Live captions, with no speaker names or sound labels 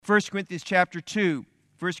1 Corinthians chapter 2.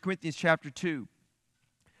 1 Corinthians chapter 2.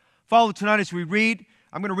 Follow tonight as we read.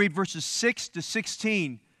 I'm going to read verses 6 to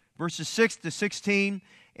 16. Verses 6 to 16.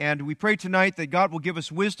 And we pray tonight that God will give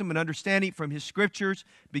us wisdom and understanding from His Scriptures,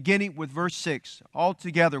 beginning with verse 6. All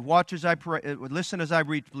together, watch as I pray, listen as I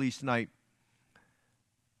read, please, tonight.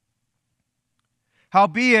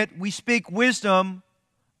 Howbeit, we speak wisdom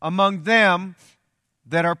among them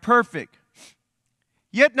that are perfect,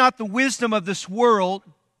 yet not the wisdom of this world,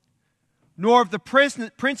 nor of the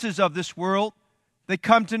princes of this world that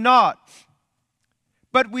come to naught.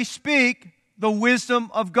 But we speak the wisdom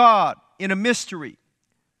of God in a mystery,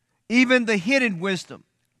 even the hidden wisdom,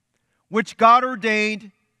 which God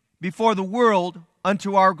ordained before the world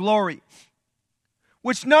unto our glory,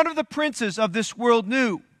 which none of the princes of this world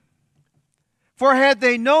knew. For had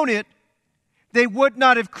they known it, they would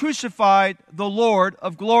not have crucified the Lord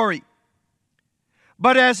of glory.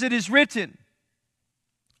 But as it is written,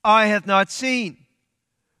 eye hath not seen,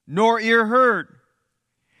 nor ear heard,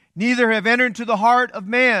 neither have entered into the heart of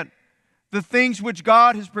man the things which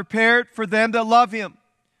God has prepared for them that love Him.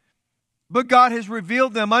 But God has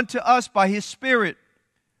revealed them unto us by His Spirit.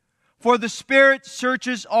 For the Spirit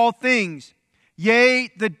searches all things, yea,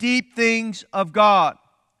 the deep things of God.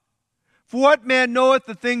 For what man knoweth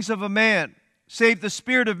the things of a man, save the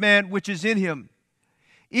spirit of man which is in him?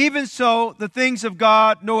 Even so, the things of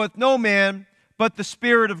God knoweth no man, but the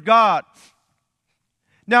Spirit of God.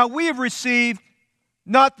 Now we have received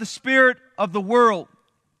not the spirit of the world,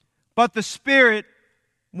 but the Spirit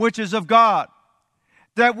which is of God,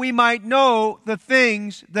 that we might know the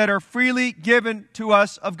things that are freely given to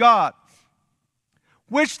us of God.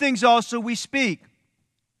 Which things also we speak,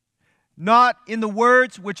 not in the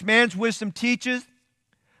words which man's wisdom teacheth,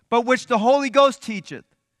 but which the Holy Ghost teacheth,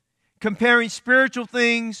 comparing spiritual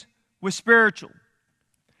things with spiritual.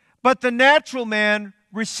 But the natural man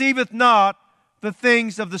receiveth not the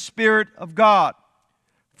things of the Spirit of God,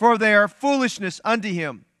 for they are foolishness unto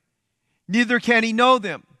him. Neither can he know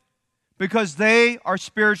them, because they are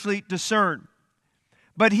spiritually discerned.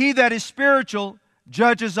 But he that is spiritual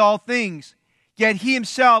judges all things, yet he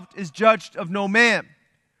himself is judged of no man.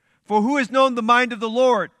 For who has known the mind of the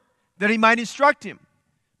Lord, that he might instruct him?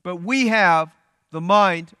 But we have the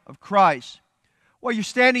mind of Christ. While you're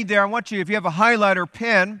standing there, I want you, if you have a highlighter or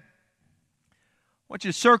pen, I want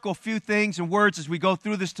you to circle a few things and words as we go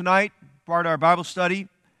through this tonight, part of our Bible study.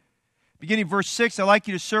 Beginning verse 6, I'd like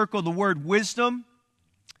you to circle the word wisdom.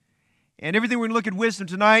 And everything we're going to look at wisdom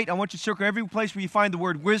tonight, I want you to circle every place where you find the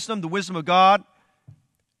word wisdom, the wisdom of God.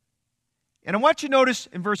 And I want you to notice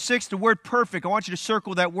in verse 6 the word perfect. I want you to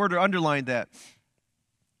circle that word or underline that.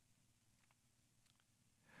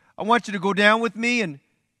 I want you to go down with me and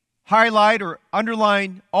highlight or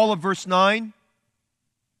underline all of verse 9.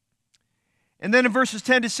 And then in verses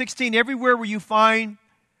 10 to 16, everywhere where you find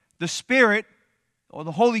the Spirit or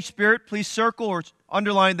the Holy Spirit, please circle or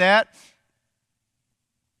underline that.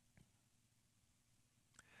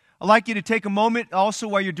 I'd like you to take a moment also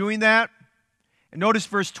while you're doing that and notice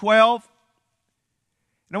verse 12.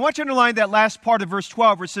 And I want you to underline that last part of verse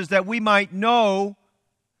 12 where it says that we might know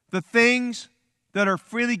the things that are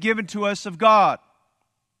freely given to us of God.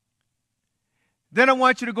 Then I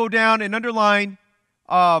want you to go down and underline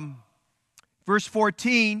verse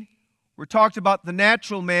 14, where it talks about the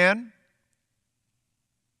natural man.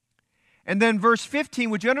 And then verse 15,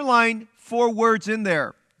 would you underline 4 words in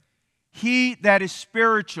there? He that is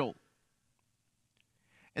spiritual.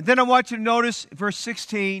 And then I want you to notice verse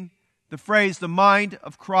 16, the phrase, the mind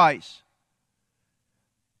of Christ.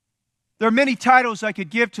 There are many titles I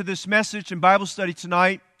could give to this message and Bible study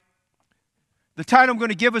tonight. The title I'm going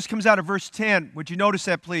to give us comes out of verse 10. Would you notice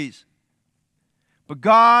that, please? But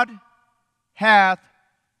God hath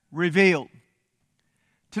revealed.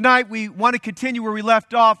 Tonight we want to continue where we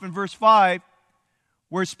left off in verse 5,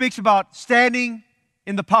 where it speaks about standing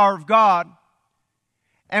in the power of God.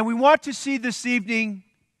 And we want to see this evening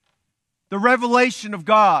the revelation of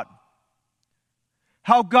God.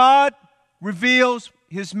 How God reveals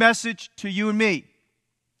His message to you and me.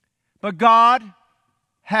 But God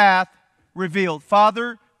hath revealed.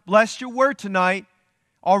 Father, bless your word tonight.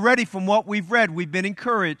 Already from what we've read, we've been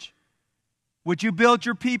encouraged. Would you build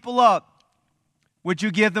your people up? Would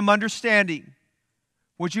you give them understanding?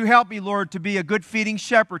 Would you help me, Lord, to be a good feeding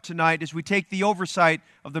shepherd tonight as we take the oversight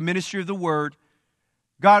of the ministry of the word?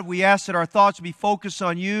 God, we ask that our thoughts be focused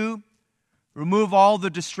on you. Remove all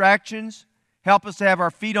the distractions. Help us to have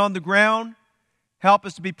our feet on the ground. Help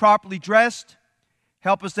us to be properly dressed.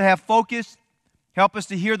 Help us to have focus. Help us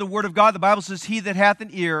to hear the word of God. The Bible says, he that hath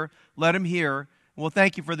an ear, let him hear. And we'll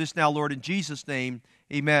thank you for this now, Lord, in Jesus' name.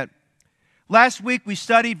 Amen. I'd Last week we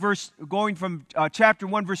studied going from chapter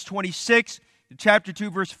 1, verse 26 to chapter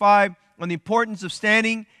 2, verse 5 on the importance of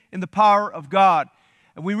standing in the power of God.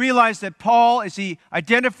 And we realized that Paul, as he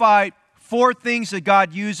identified 4 things that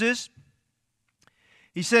God uses,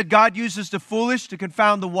 he said God uses the foolish to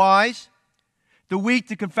confound the wise, the weak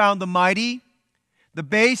to confound the mighty, the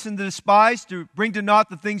base and the despised to bring to naught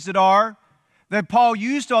the things that are. That Paul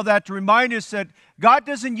used all that to remind us that God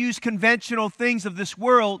doesn't use conventional things of this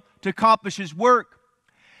world to accomplish His work.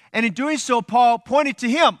 And in doing so, Paul pointed to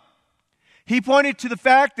him. He pointed to the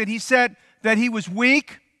fact that he said that he was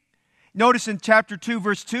weak. Notice in chapter 2,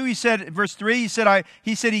 verse 2, he said, verse 3,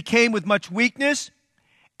 he said he came with much weakness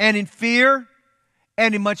and in fear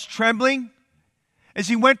and in much trembling. As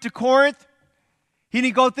he went to Corinth, he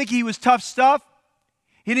didn't go thinking he was tough stuff.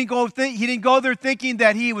 He didn't go there thinking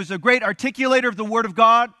that he was a great articulator of the Word of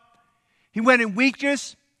God. He went in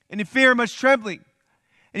weakness and in fear and much trembling.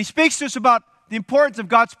 And he speaks to us about the importance of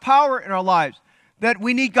God's power in our lives, that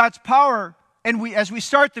we need God's power. And as we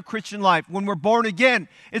start the Christian life, when we're born again,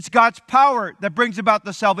 it's God's power that brings about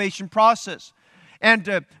the salvation process.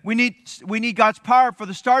 And we need God's power for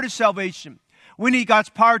the start of salvation. We need God's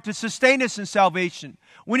power to sustain us in salvation.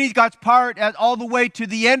 We need God's power all the way to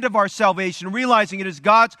the end of our salvation, realizing it is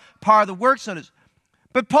God's power that works on us.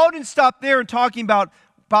 But Paul didn't stop there in talking about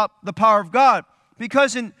the power of God,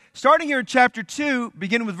 because starting here in chapter 2,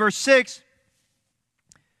 beginning with verse 6,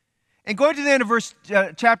 and going to the end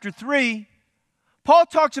of chapter 3, Paul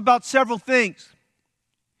talks about several things.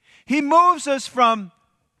 He moves us from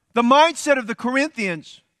the mindset of the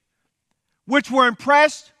Corinthians, which were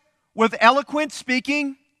impressed with eloquent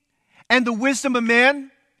speaking and the wisdom of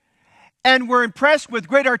men, and were impressed with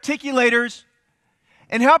great articulators,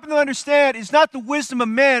 and helping them understand it's not the wisdom of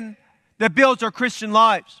men that builds our Christian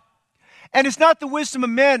lives. And it's not the wisdom of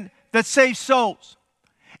men that saves souls.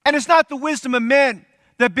 And it's not the wisdom of men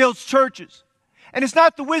that builds churches. And it's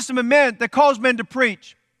not the wisdom of men that calls men to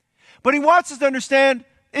preach. But he wants us to understand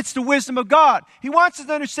it's the wisdom of God. He wants us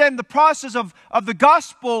to understand the process of the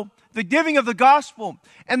gospel, the giving of the gospel,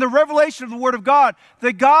 and the revelation of the Word of God.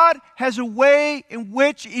 That God has a way in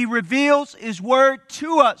which He reveals His Word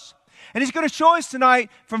to us. And He's going to show us tonight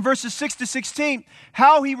from verses 6 to 16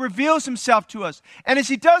 how He reveals Himself to us. And as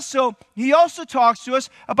He does so, He also talks to us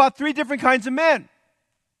about 3 different kinds of men.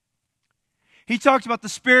 He talks about the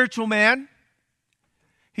spiritual man,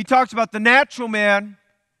 He talks about the natural man,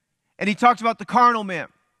 and He talks about the carnal man.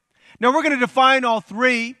 Now we're going to define all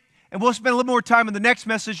 3, and we'll spend a little more time in the next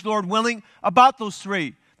message, Lord willing, about those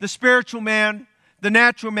 3. The spiritual man, the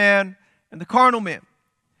natural man, and the carnal man.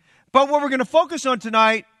 But what we're going to focus on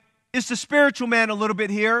tonight is the spiritual man a little bit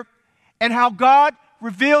here, and how God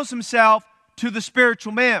reveals Himself to the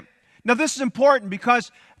spiritual man. Now this is important because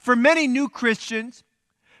for many new Christians,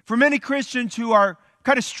 for many Christians who are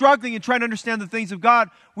kind of struggling and trying to understand the things of God,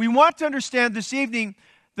 we want to understand this evening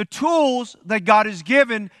the tools that God has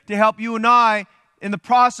given to help you and I in the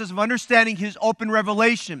process of understanding His open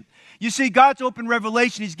revelation. You see, God's open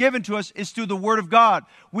revelation He's given to us is through the Word of God.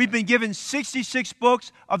 We've been given 66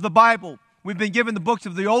 books of the Bible. We've been given the books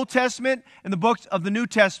of the Old Testament and the books of the New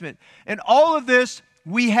Testament. And all of this,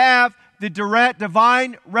 we have the direct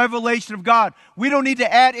divine revelation of God. We don't need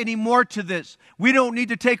to add any more to this. We don't need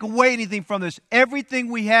to take away anything from this. Everything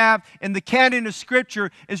we have in the canon of Scripture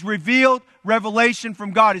is revealed revelation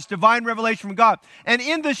from God. It's divine revelation from God. And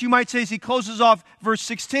in this, you might say, as he closes off verse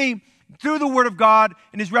 16, through the Word of God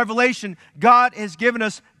and His revelation, God has given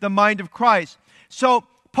us the mind of Christ. So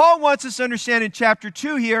Paul wants us to understand in chapter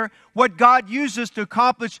 2 here what God uses to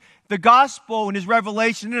accomplish the gospel and His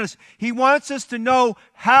revelation in us. He wants us to know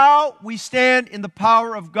how we stand in the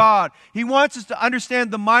power of God. He wants us to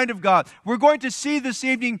understand the mind of God. We're going to see this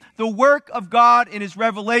evening the work of God in His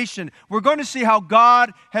revelation. We're going to see how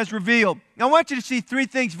God has revealed. Now, I want you to see 3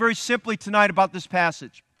 things very simply tonight about this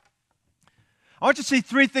passage. I want you to see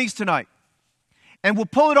 3 things tonight. And we'll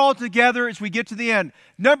pull it all together as we get to the end.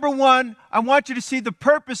 Number 1, I want you to see the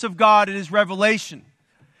purpose of God in His revelation.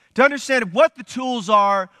 To understand what the tools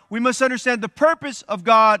are, we must understand the purpose of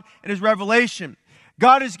God and His revelation.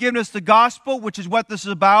 God has given us the gospel, which is what this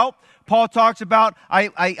is about. Paul talks about,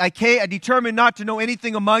 I determined not to know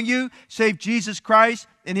anything among you save Jesus Christ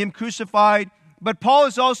and Him crucified. But Paul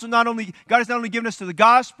is also God has not only given us the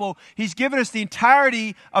gospel, He's given us the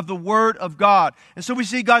entirety of the Word of God. And so we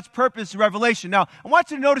see God's purpose in revelation. Now, I want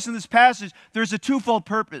you to notice in this passage, there's a twofold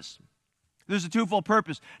purpose. There's a twofold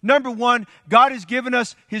purpose. Number 1, God has given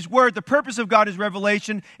us His Word. The purpose of God's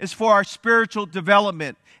revelation is for our spiritual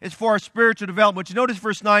development. It's for our spiritual development. Would you notice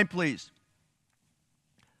verse 9, please?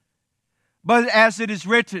 But as it is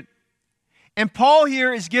written, And Paul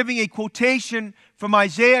here is giving a quotation from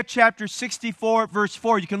Isaiah chapter 64, verse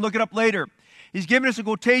 4. You can look it up later. He's giving us a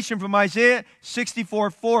quotation from Isaiah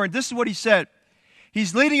 64, 4. And this is what he said.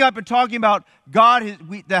 He's leading up and talking about God,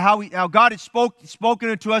 how God has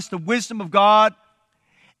spoken to us, the wisdom of God.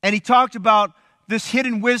 And he talked about this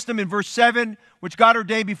hidden wisdom in verse 7, which God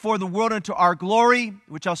ordained before the world unto our glory,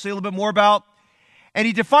 which I'll say a little bit more about. And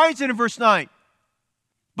he defines it in verse 9.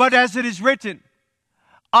 But as it is written,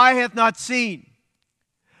 eye hath not seen,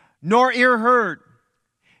 nor ear heard,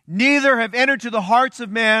 neither have entered to the hearts of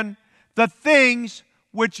men the things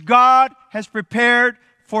which God has prepared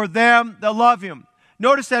for them that love him.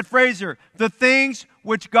 Notice that phrase here, the things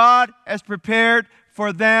which God has prepared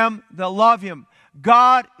for them that love him.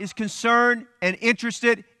 God is concerned and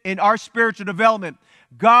interested in our spiritual development.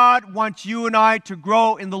 God wants you and I to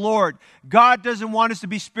grow in the Lord. God doesn't want us to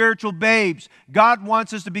be spiritual babes. God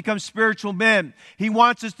wants us to become spiritual men. He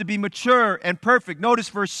wants us to be mature and perfect. Notice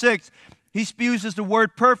verse 6, he uses the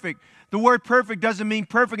word perfect. The word perfect doesn't mean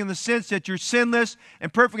perfect in the sense that you're sinless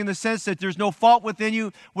and perfect in the sense that there's no fault within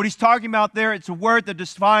you. What he's talking about there, it's a word that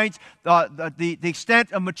defines the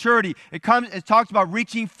extent of maturity. It talks about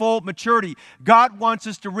reaching full maturity. God wants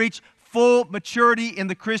us to reach full maturity in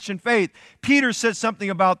the Christian faith. Peter said something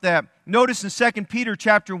about that. Notice in 2 Peter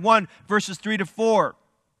chapter 1, verses 3 to 4.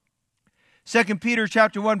 2 Peter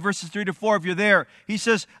chapter 1, verses 3 to 4, if you're there. He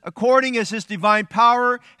says, according as his divine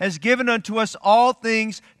power has given unto us all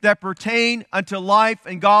things that pertain unto life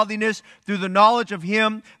and godliness through the knowledge of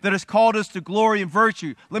him that has called us to glory and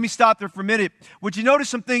virtue. Let me stop there for a minute. Would you notice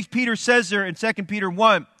some things Peter says there in 2 Peter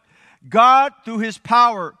 1? God, through his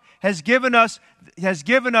power, has given us an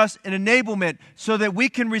enablement so that we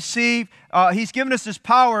can receive. He's given us this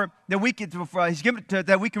power that we can.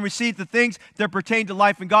 That we can receive the things that pertain to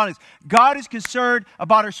life and godliness. God is concerned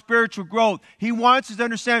about our spiritual growth. He wants us to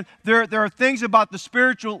understand there are things about the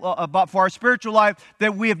spiritual for our spiritual life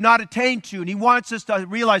that we have not attained to, and He wants us to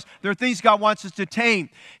realize there are things God wants us to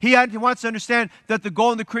attain. He wants us to understand that the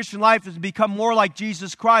goal in the Christian life is to become more like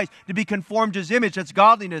Jesus Christ, to be conformed to His image. That's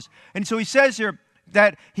godliness. And so He says here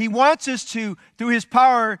that He wants us to, through His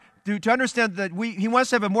power, to understand that He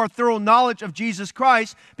wants to have a more thorough knowledge of Jesus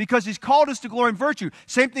Christ because He's called us to glory and virtue.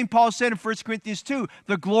 Same thing Paul said in 1 Corinthians 2,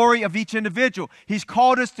 the glory of each individual. He's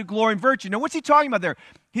called us to glory and virtue. Now, what's he talking about there?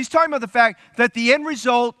 He's talking about the fact that the end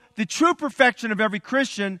result, the true perfection of every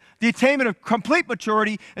Christian, the attainment of complete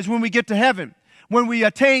maturity is when we get to heaven. When we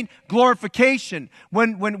attain glorification,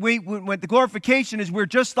 when the glorification is we're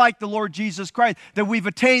just like the Lord Jesus Christ, that we've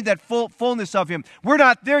attained that fullness of Him. We're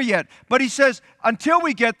not there yet, but He says until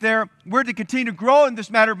we get there, we're to continue to grow in this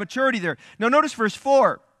matter of maturity there. Now notice verse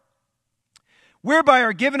 4. Whereby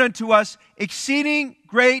are given unto us exceeding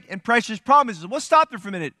great and precious promises. We'll stop there for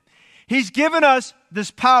a minute. He's given us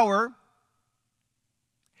this power,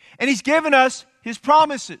 and He's given us His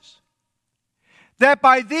promises, that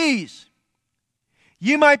by these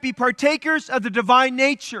you might be partakers of the divine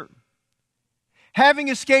nature, having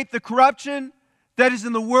escaped the corruption that is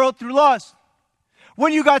in the world through lust.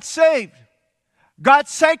 When you got saved, God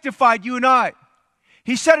sanctified you and I.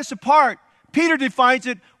 He set us apart. Peter defines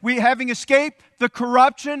it, we having escaped the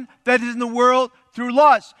corruption that is in the world through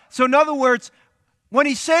lust. So in other words, when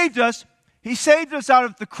He saved us out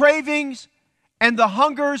of the cravings and the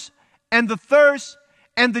hungers and the thirst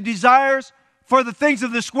and the desires for the things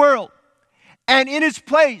of this world. And in its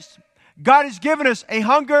place, God has given us a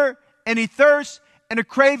hunger and a thirst and a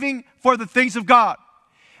craving for the things of God.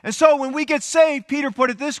 And so when we get saved, Peter put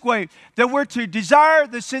it this way, that we're to desire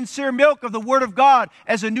the sincere milk of the Word of God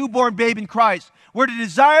as a newborn babe in Christ. We're to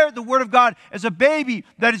desire the Word of God as a baby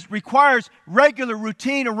that requires regular,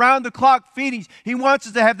 routine, around-the-clock feedings. He wants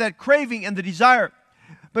us to have that craving and the desire.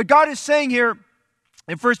 But God is saying here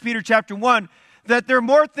in 1 Peter chapter 1, that there are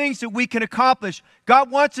more things that we can accomplish. God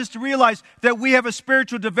wants us to realize that we have a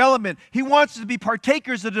spiritual development. He wants us to be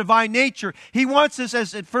partakers of the divine nature. He wants us,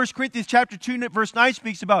 as 1 Corinthians chapter 2, verse 9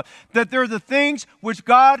 speaks about, that there are the things which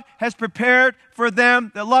God has prepared for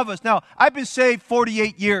them that love us. Now, I've been saved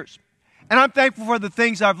 48 years. And I'm thankful for the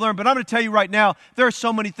things I've learned. But I'm going to tell you right now, there are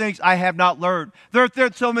so many things I have not learned. There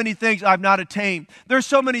are so many things I've not attained. There are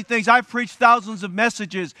so many things. I've preached thousands of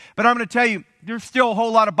messages. But I'm going to tell you, there's still a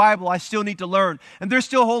whole lot of Bible I still need to learn. And there's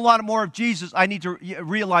still a whole lot more of Jesus I need to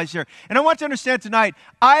realize here. And I want to understand tonight,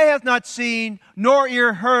 eye hath not seen, nor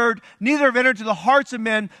ear heard, neither have entered into the hearts of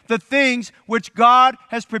men the things which God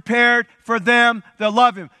has prepared for them that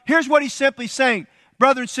love Him. Here's what He's simply saying.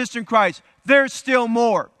 Brother and sister in Christ, there's still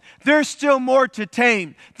more. There's still more to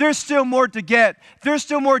tame. There's still more to get. There's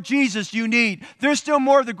still more Jesus you need. There's still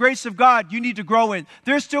more of the grace of God you need to grow in.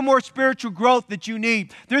 There's still more spiritual growth that you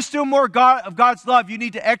need. There's still more of God's love you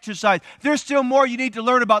need to exercise. There's still more you need to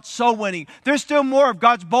learn about soul winning. There's still more of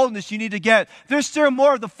God's boldness you need to get. There's still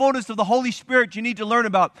more of the fullness of the Holy Spirit you need to learn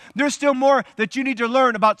about. There's still more that you need to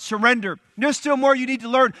learn about surrender. There's still more you need to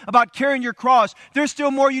learn about carrying your cross. There's still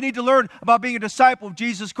more you need to learn about being a disciple of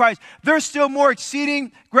Jesus Christ. There's still more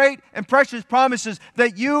exceeding great and precious promises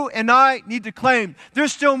that you and I need to claim.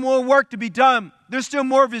 There's still more work to be done. There's still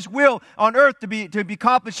more of His will on earth to be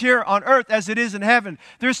accomplished here on earth as it is in heaven.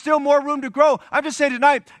 There's still more room to grow. I'm just saying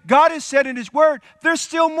tonight, God has said in His Word, there's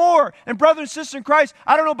still more. And brother and sister in Christ,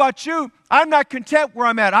 I don't know about you, I'm not content where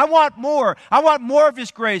I'm at. I want more. I want more of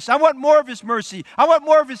His grace. I want more of His mercy. I want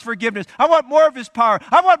more of His forgiveness. I want more of His power.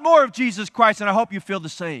 I want more of Jesus Christ, and I hope you feel the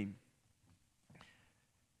same.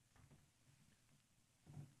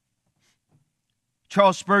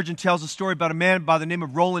 Charles Spurgeon tells a story about a man by the name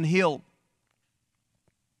of Rowland Hill.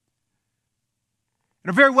 And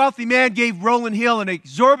a very wealthy man gave Rowland Hill an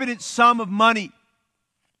exorbitant sum of money.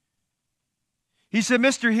 He said,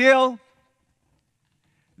 Mr. Hill,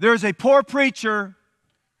 there is a poor preacher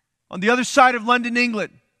on the other side of London,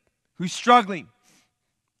 England, who's struggling.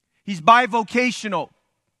 He's bivocational.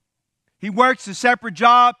 He works a separate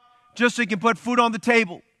job just so he can put food on the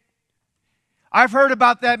table. I've heard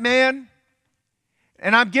about that man,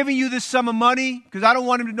 and I'm giving you this sum of money because I don't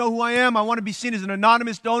want him to know who I am. I want to be seen as an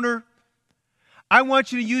anonymous donor. I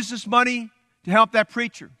want you to use this money to help that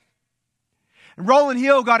preacher. And Rowland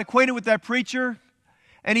Hill got acquainted with that preacher,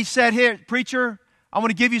 and he said, here, preacher, I want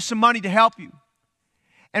to give you some money to help you.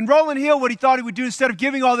 And Rowland Hill, what he thought he would do, instead of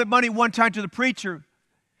giving all that money one time to the preacher,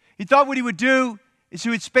 he thought what he would do is he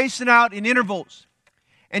would space it out in intervals.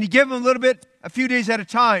 And he'd give him a little bit, a few days at a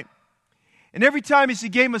time. And every time as he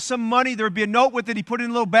gave him some money, there would be a note with it. He put it in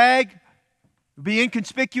a little bag. It would be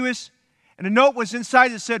inconspicuous. And a note was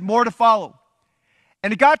inside that said, more to follow.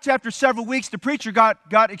 And it got to after several weeks, the preacher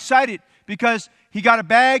got excited because he got a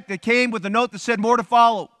bag that came with a note that said more to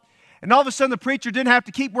follow. And all of a sudden the preacher didn't have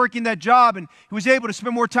to keep working that job, and he was able to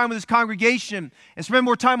spend more time with his congregation and spend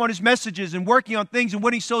more time on his messages and working on things and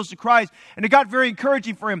winning souls to Christ. And it got very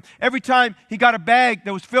encouraging for him. Every time he got a bag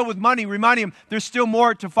that was filled with money, reminding him there's still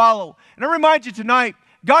more to follow. And I remind you tonight,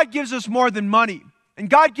 God gives us more than money. And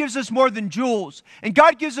God gives us more than jewels. And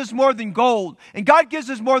God gives us more than gold. And God gives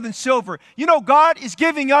us more than silver. You know, God is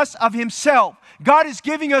giving us of Himself. God is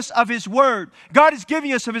giving us of His Word. God is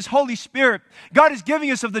giving us of His Holy Spirit. God is giving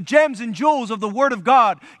us of the gems and jewels of the Word of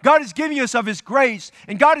God. God is giving us of His grace.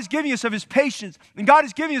 And God is giving us of His patience. And God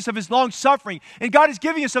is giving us of His long suffering. And God is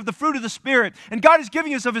giving us of the fruit of the Spirit. And God is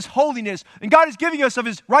giving us of His holiness. And God is giving us of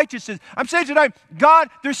His righteousness. I'm saying tonight, God,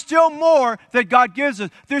 there's still more that God gives us.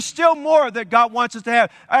 There's still more that God wants us to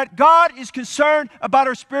have. God is concerned about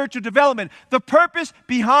our spiritual development. The purpose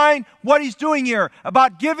behind what He's doing here,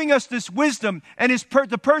 about giving us this wisdom and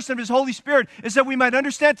the person of His Holy Spirit, is that we might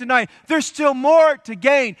understand tonight there's still more to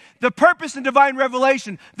gain. The purpose in divine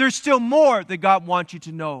revelation, there's still more that God wants you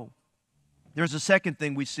to know. There's a second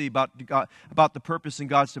thing we see about the purpose in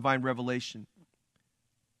God's divine revelation.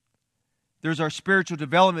 There's our spiritual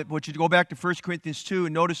development, but you go back to 1 Corinthians 2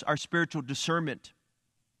 and notice our spiritual discernment.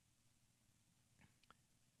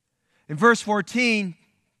 In verse 14,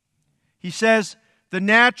 he says, the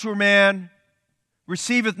natural man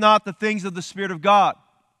receiveth not the things of the Spirit of God.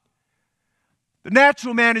 The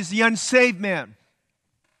natural man is the unsaved man.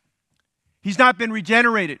 He's not been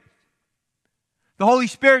regenerated. The Holy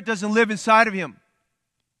Spirit doesn't live inside of him.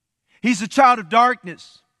 He's a child of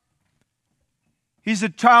darkness. He's a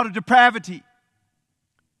child of depravity.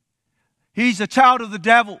 He's a child of the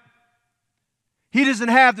devil. He doesn't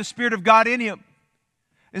have the Spirit of God in him.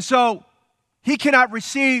 And so, he cannot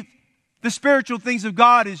receive the spiritual things of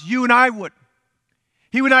God as you and I would.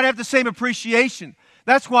 He would not have the same appreciation.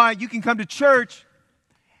 That's why you can come to church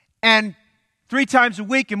and 3 times a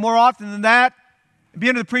week and more often than that, be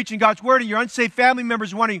into the preaching God's Word, and your unsaved family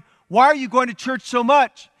members are wondering, why are you going to church so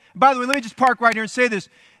much? And by the way, let me just park right here and say this.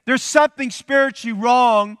 There's something spiritually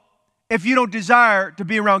wrong if you don't desire to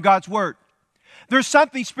be around God's Word. There's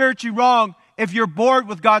something spiritually wrong if you're bored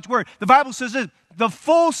with God's Word. The Bible says this, the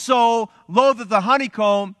full soul loatheth the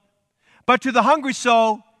honeycomb, but to the hungry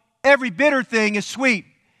soul, every bitter thing is sweet.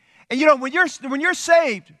 And you know, when you're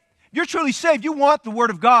saved, you're truly saved, you want the Word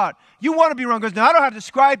of God. You want to be around God. Now, I don't know how to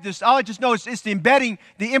describe this. All I just know is it's the embedding,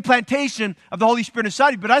 the implantation of the Holy Spirit inside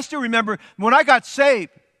of you. But I still remember when I got saved,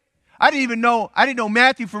 I didn't know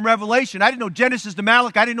Matthew from Revelation. I didn't know Genesis to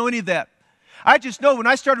Malachi. I didn't know any of that. I just know when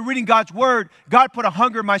I started reading God's Word, God put a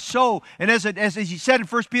hunger in my soul. And as He said in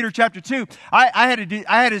 1 Peter chapter 2, I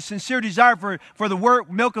had a sincere desire for the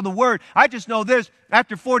word, milk of the Word. I just know this.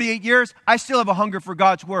 After 48 years, I still have a hunger for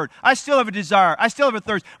God's Word. I still have a desire. I still have a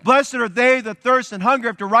thirst. Blessed are they that thirst and hunger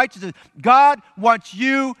after righteousness. God wants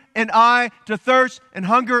you and I to thirst and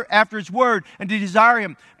hunger after His Word and to desire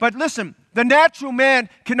Him. But listen, the natural man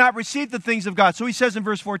cannot receive the things of God. So he says in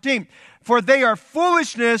verse 14, for they are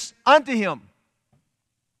foolishness unto him.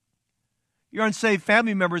 Your unsaved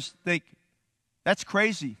family members think, that's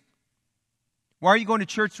crazy. Why are you going to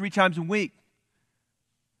church 3 times a week?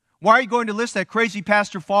 Why are you going to listen to that crazy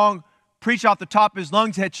Pastor Fong preach off the top of his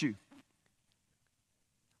lungs at you?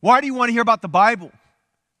 Why do you want to hear about the Bible?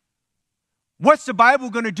 What's the Bible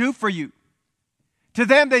going to do for you? To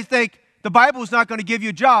them, they think, the Bible is not going to give you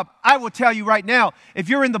a job. I will tell you right now, if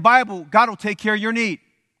you're in the Bible, God will take care of your need.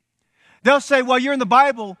 They'll say, well, you're in the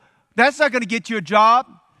Bible. That's not going to get you a job.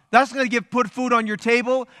 That's not going to put food on your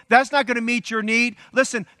table. That's not going to meet your need.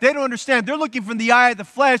 Listen, they don't understand. They're looking from the eye of the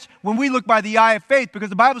flesh when we look by the eye of faith, because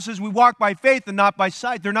the Bible says we walk by faith and not by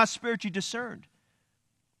sight. They're not spiritually discerned.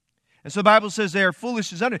 And so the Bible says they are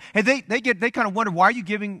foolish as under. And they kind of wonder, why do you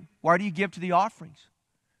give to the offerings?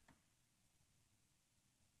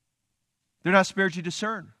 They're not spiritually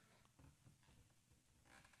discerned.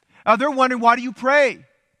 They're wondering, why do you pray?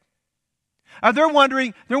 They're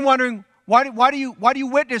wondering, why do you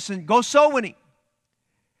witness and go soul winning?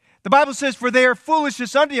 The Bible says, for they are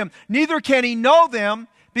foolishness unto him, neither can he know them,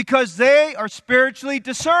 because they are spiritually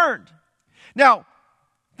discerned. Now,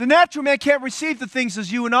 the natural man can't receive the things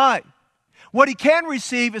as you and I. What he can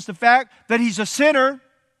receive is the fact that he's a sinner,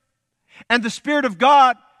 and the Spirit of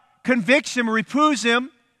God convicts him, reproves him,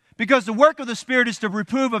 because the work of the Spirit is to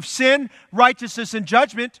reprove of sin, righteousness, and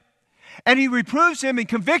judgment. And He reproves him and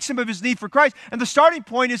convicts him of his need for Christ. And the starting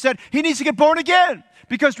point is that he needs to get born again,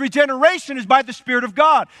 because regeneration is by the Spirit of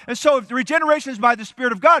God. And so if the regeneration is by the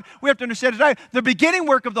Spirit of God, we have to understand today, the beginning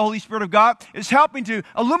work of the Holy Spirit of God is helping to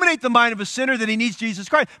illuminate the mind of a sinner that he needs Jesus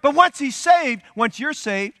Christ. But once he's saved, once you're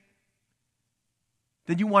saved,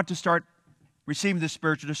 then you want to start receiving this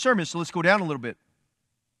spiritual discernment. So let's go down a little bit.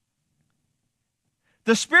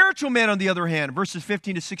 The spiritual man, on the other hand, verses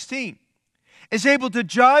 15 to 16, is able to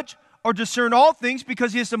judge or discern all things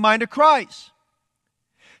because he has the mind of Christ.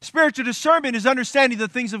 Spiritual discernment is understanding the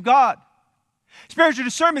things of God. Spiritual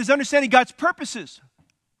discernment is understanding God's purposes.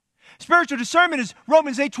 Spiritual discernment is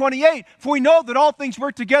Romans 8:28. For we know that all things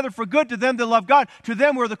work together for good to them that love God, to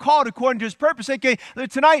them who are the called according to His purpose. Okay,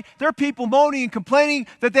 tonight there are people moaning and complaining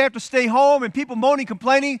that they have to stay home, and people moaning and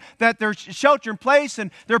complaining that there's shelter in place, and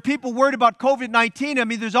there are people worried about COVID-19. I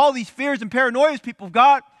mean, there's all these fears and paranoias people have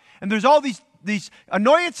got, and there's all these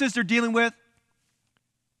annoyances they're dealing with.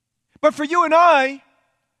 But for you and I,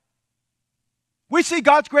 we see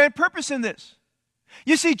God's grand purpose in this.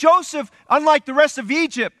 You see, Joseph, unlike the rest of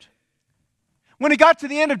Egypt, when he got to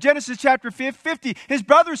the end of Genesis chapter 50, his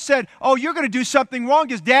brothers said, oh, you're going to do something wrong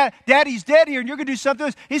because Daddy's dead here and you're going to do something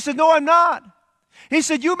else. He said, no, I'm not. He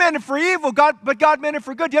said, you meant it for evil, but God meant it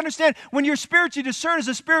for good. Do you understand? When you're spiritually discerned as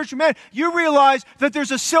a spiritual man, you realize that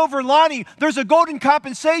there's a silver lining. There's a golden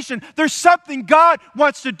compensation. There's something God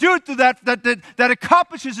wants to do through that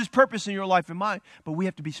accomplishes His purpose in your life and mine. But we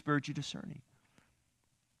have to be spiritually discerning.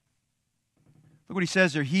 Look what he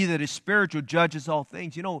says there. He that is spiritual judges all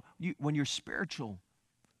things. You know, when you're spiritual,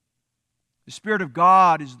 the Spirit of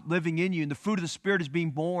God is living in you, and the fruit of the Spirit is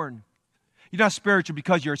being born. You're not spiritual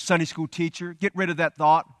because you're a Sunday school teacher. Get rid of that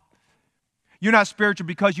thought. You're not spiritual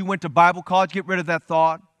because you went to Bible college. Get rid of that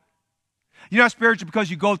thought. You're not spiritual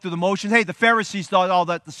because you go through the motions. Hey, the Pharisees thought all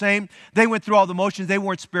that the same. They went through all the motions. They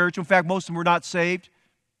weren't spiritual. In fact, most of them were not saved.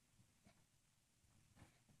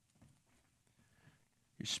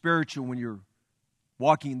 You're spiritual when you're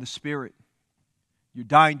walking in the Spirit. You're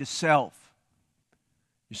dying to self.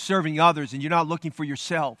 You're serving others, and you're not looking for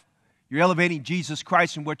yourself. You're elevating Jesus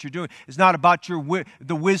Christ in what you're doing. It's not about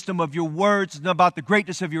the wisdom of your words. It's not about the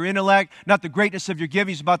greatness of your intellect, not the greatness of your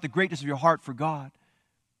giving. It's about the greatness of your heart for God.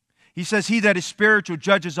 He says, he that is spiritual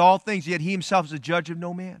judges all things, yet he himself is a judge of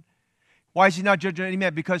no man. Why is he not judging any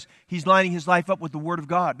man? Because he's lining his life up with the Word of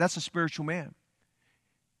God. That's a spiritual man.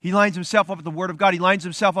 He lines himself up with the Word of God. He lines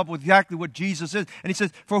himself up with exactly what Jesus is. And he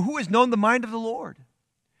says, for who has known the mind of the Lord?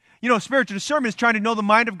 You know, spiritual discernment is trying to know the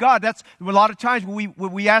mind of God. That's a lot of times when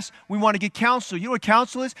we ask, we want to get counsel. You know what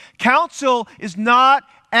counsel is? Counsel is not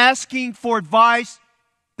asking for advice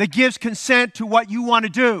that gives consent to what you want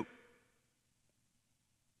to do.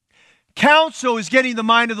 Counsel is getting the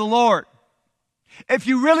mind of the Lord. If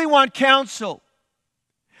you really want counsel,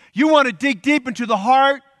 you want to dig deep into the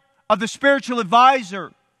heart of the spiritual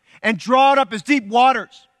advisor and draw it up as deep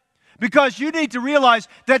waters. Because you need to realize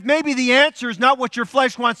that maybe the answer is not what your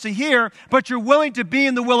flesh wants to hear, but you're willing to be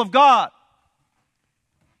in the will of God.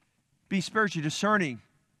 Being spiritually discerning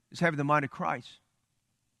is having the mind of Christ.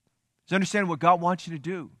 It's understanding what God wants you to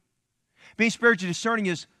do. Being spiritually discerning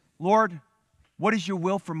is, Lord, what is your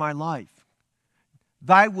will for my life?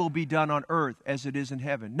 Thy will be done on earth as it is in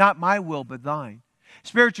heaven. Not my will, but thine.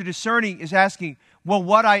 Spiritual discerning is asking, well,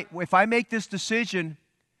 if I make this decision,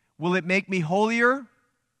 will it make me holier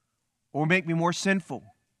or make me more sinful?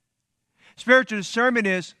 Spiritual discernment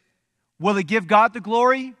is, will it give God the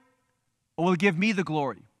glory or will it give me the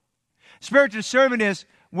glory? Spiritual discernment is,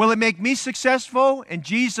 will it make me successful and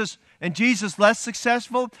Jesus less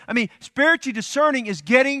successful? I mean, spiritually discerning is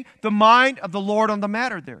getting the mind of the Lord on the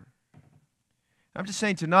matter there. I'm just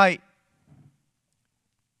saying tonight,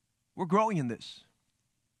 we're growing in this.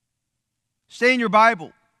 Stay in your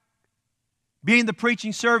Bible. Be in the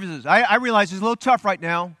preaching services. I realize it's a little tough right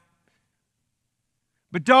now.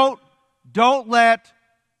 But don't let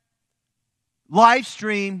live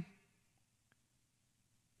stream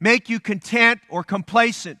make you content or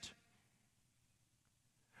complacent.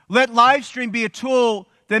 Let live stream be a tool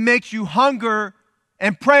that makes you hunger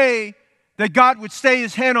and pray that God would stay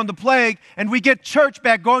His hand on the plague and we get church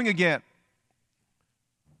back going again.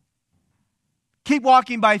 Keep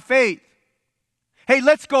walking by faith. Hey,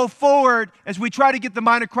 let's go forward as we try to get the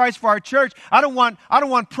mind of Christ for our church. I don't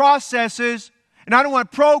want processes, and I don't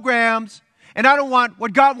want programs, and I don't want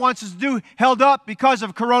what God wants us to do held up because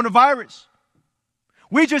of coronavirus.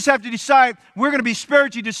 We just have to decide we're going to be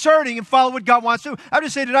spiritually discerning and follow what God wants to do. I'm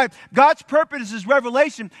just saying tonight, God's purpose, His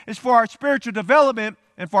revelation, is for our spiritual development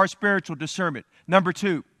and for our spiritual discernment. Number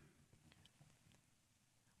 2,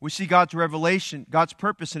 we see God's revelation, God's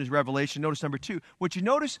purpose in His revelation. Notice number 2. Would you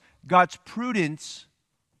notice God's prudence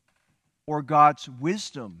or God's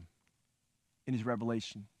wisdom in His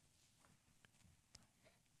revelation?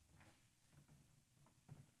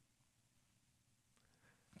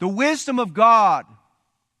 The wisdom of God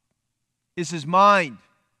is His mind.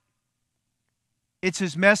 It's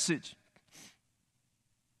His message.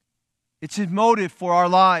 It's His motive for our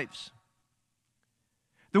lives.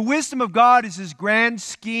 The wisdom of God is His grand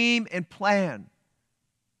scheme and plan.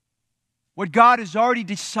 What God has already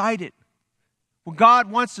decided. What God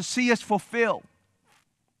wants to see us fulfill.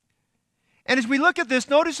 And as we look at this,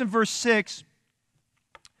 notice in verse 6,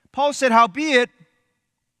 Paul said, howbeit,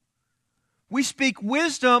 we speak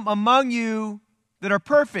wisdom among you that are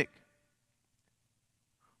perfect,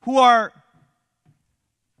 who are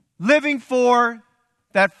living for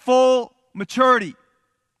that full maturity.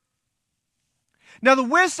 Now, the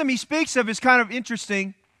wisdom he speaks of is kind of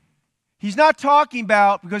interesting. He's not talking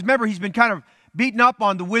about, because remember, he's been kind of beaten up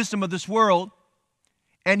on the wisdom of this world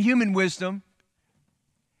and human wisdom.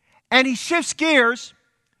 And he shifts gears,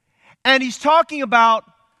 and he's talking about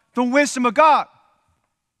the wisdom of God.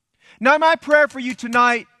 Now, my prayer for you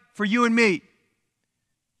tonight, for you and me,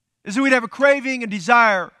 is that we'd have a craving and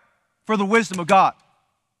desire for the wisdom of God.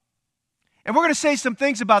 And we're going to say some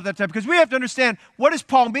things about that time, because we have to understand, what does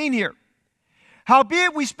Paul mean here?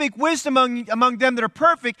 Howbeit we speak wisdom among them that are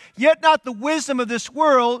perfect, yet not the wisdom of this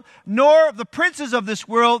world, nor of the princes of this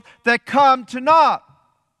world that come to naught.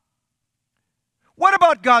 What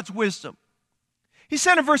about God's wisdom? He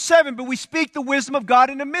said in verse 7, but we speak the wisdom of God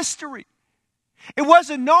in a mystery. It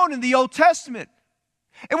wasn't known in the Old Testament.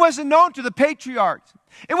 It wasn't known to the patriarchs.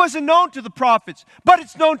 It wasn't known to the prophets. But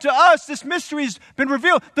it's known to us. This mystery has been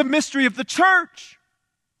revealed. The mystery of the church.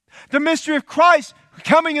 The mystery of Christ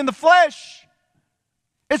coming in the flesh.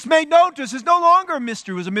 It's made known to us. It's no longer a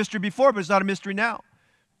mystery. It was a mystery before, but it's not a mystery now.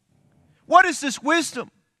 What is this wisdom?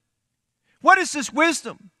 What is this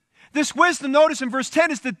wisdom? This wisdom, notice in verse 10,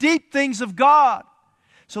 is the deep things of God.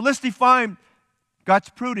 So let's define God's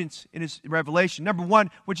prudence in His revelation. Number 1,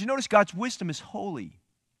 would you notice God's wisdom is holy?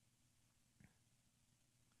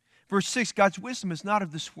 Verse 6, God's wisdom is not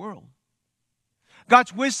of this world.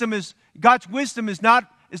 God's wisdom is not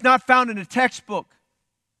found in a textbook.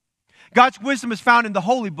 God's wisdom is found in the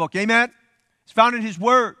holy book. Amen? It's found in His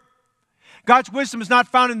Word. God's wisdom is not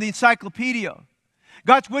found in the encyclopedia.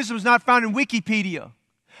 God's wisdom is not found in Wikipedia.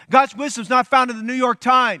 God's wisdom is not found in the New York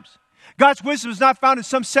Times. God's wisdom is not found in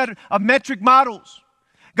some set of metric models.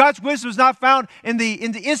 God's wisdom is not found in the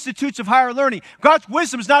institutes of higher learning. God's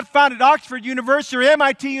wisdom is not found at Oxford University or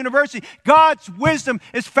MIT University. God's wisdom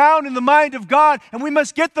is found in the mind of God, and we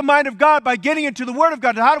must get the mind of God by getting into the Word of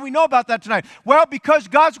God. How do we know about that tonight? Well, because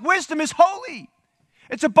God's wisdom is holy.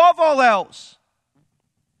 It's above all else.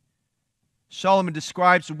 Solomon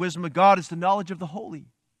describes the wisdom of God as the knowledge of the holy.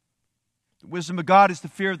 The wisdom of God is the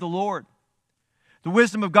fear of the Lord. The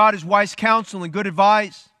wisdom of God is wise counsel and good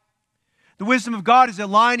advice. The wisdom of God is a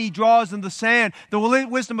line He draws in the sand. The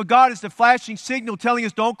wisdom of God is the flashing signal telling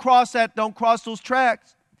us don't cross those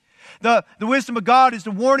tracks. The wisdom of God is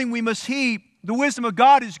the warning we must heed. The wisdom of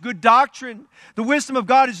God is good doctrine. The wisdom of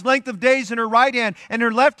God is length of days in her right hand, and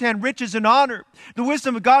her left hand riches and honor. The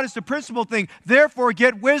wisdom of God is the principal thing. Therefore,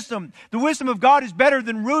 get wisdom. The wisdom of God is better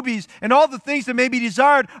than rubies, and all the things that may be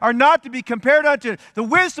desired are not to be compared unto it. The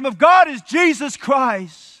wisdom of God is Jesus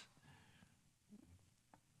Christ.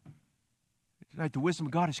 Tonight, the wisdom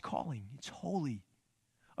of God is calling. It's holy.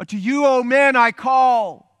 To you, O man, I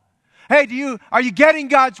call. Hey, are you getting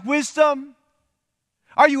God's wisdom?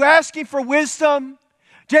 Are you asking for wisdom?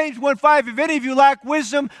 James 1:5, if any of you lack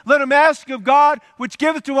wisdom, let him ask of God, which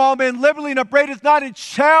giveth to all men liberally and upbraideth not, and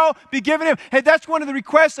shall be given him. Hey, that's one of the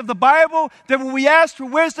requests of the Bible, that when we ask for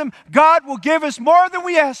wisdom, God will give us more than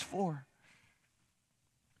we ask for.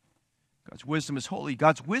 God's wisdom is holy.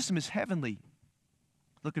 God's wisdom is heavenly.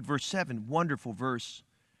 Look at verse 7, wonderful verse.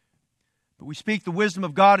 But we speak the wisdom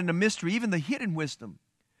of God in a mystery, even the hidden wisdom,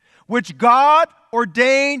 which God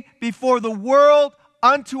ordained before the world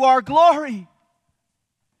unto our glory.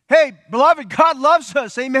 Hey, beloved, God loves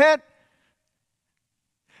us. Amen.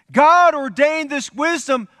 God ordained this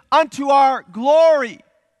wisdom unto our glory.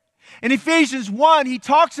 In Ephesians 1, he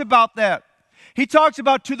talks about that. He talks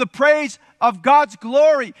about to the praise of God's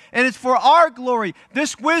glory, and it's for our glory.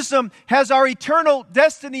 This wisdom has our eternal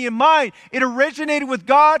destiny in mind. It originated with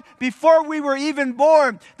God before we were even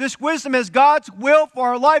born. This wisdom has God's will for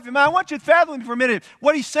our life. And I want you to fathom for a minute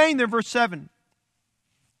what he's saying there, verse 7.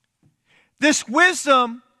 This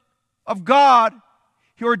wisdom of God,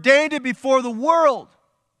 He ordained it before the world.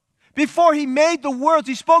 Before He made the world,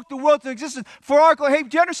 He spoke the world into existence for our glory. Hey,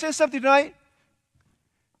 do you understand something tonight?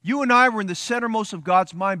 You and I were in the centermost of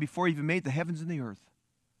God's mind before He even made the heavens and the earth.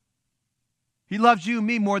 He loves you and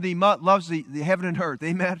me more than He loves the heaven and earth.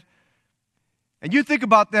 Amen? And you think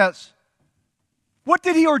about this. What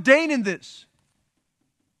did He ordain in this?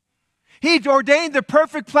 He ordained the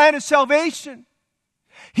perfect plan of salvation.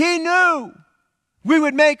 He knew we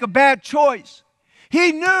would make a bad choice.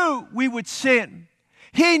 He knew we would sin.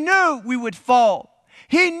 He knew we would fall.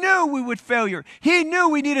 He knew we would failure. He knew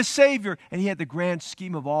we need a Savior. And He had the grand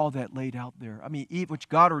scheme of all that laid out there. I mean, which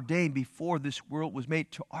God ordained before this world was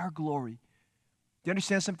made to our glory. Do you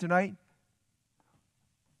understand something tonight?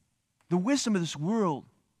 The wisdom of this world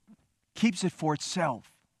keeps it for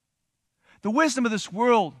itself. The wisdom of this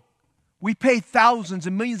world, we pay thousands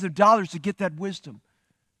and millions of dollars to get that wisdom.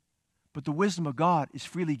 But the wisdom of God is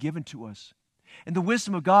freely given to us. And the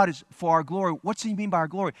wisdom of God is for our glory. What's He mean by our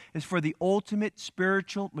glory? It's for the ultimate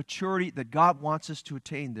spiritual maturity that God wants us to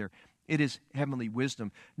attain there. It is heavenly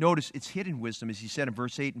wisdom. Notice it's hidden wisdom, as He said in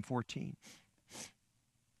verse 8 and 14.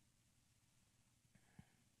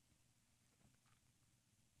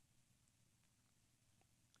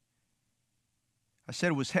 I said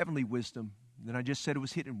it was heavenly wisdom. Then I just said it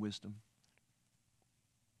was hidden wisdom.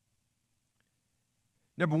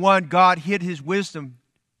 Number one, God hid His wisdom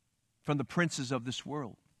from the princes of this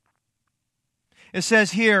world. It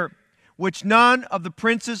says here, which none of the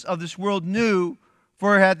princes of this world knew,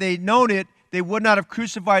 for had they known it, they would not have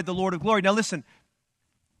crucified the Lord of glory. Now listen,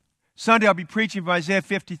 Sunday I'll be preaching from Isaiah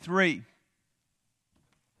 53.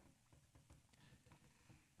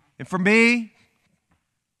 And for me,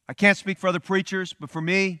 I can't speak for other preachers, but for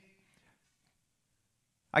me,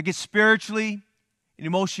 I get spiritually and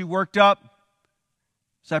emotionally worked up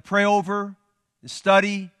as I pray over and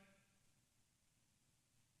study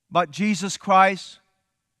about Jesus Christ,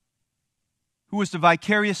 who was the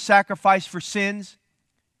vicarious sacrifice for sins.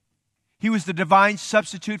 He was the divine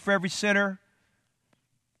substitute for every sinner.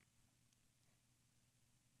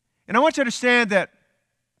 And I want you to understand that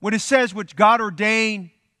when it says which God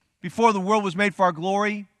ordained before the world was made for our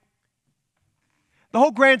glory, the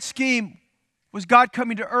whole grand scheme was God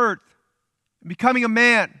coming to earth and becoming a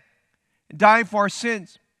man and dying for our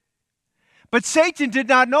sins. But Satan did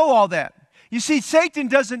not know all that. You see, Satan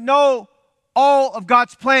doesn't know all of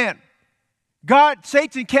God's plan.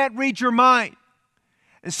 Satan can't read your mind.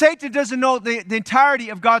 And Satan doesn't know the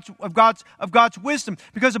entirety of God's wisdom.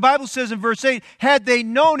 Because the Bible says in verse 8, had they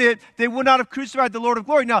known it, they would not have crucified the Lord of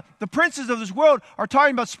glory. Now, the princes of this world are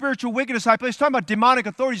talking about spiritual wickedness high places, talking about demonic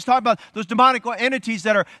authorities, talking about those demonic entities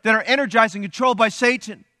that are energized and controlled by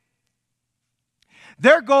Satan.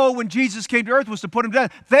 Their goal when Jesus came to earth was to put him down.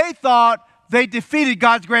 They thought they defeated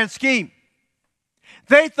God's grand scheme.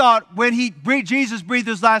 They thought when Jesus breathed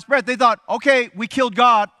his last breath, they thought, okay, we killed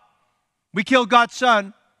God. We killed God's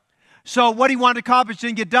Son. So what he wanted to accomplish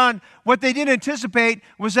didn't get done. What they didn't anticipate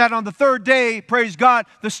was that on the third day, praise God,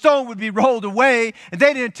 the stone would be rolled away. And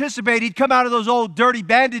they didn't anticipate he'd come out of those old dirty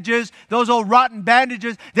bandages, those old rotten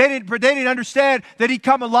bandages. They didn't understand that he'd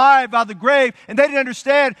come alive out of the grave. And they didn't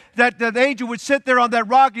understand that the angel would sit there on that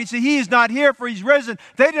rock and he'd say, he is not here, for he's risen.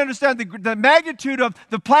 They didn't understand the magnitude of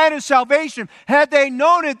the plan of salvation. Had they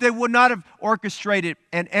known it, they would not have orchestrated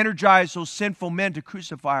and energized those sinful men to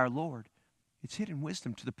crucify our Lord. It's hidden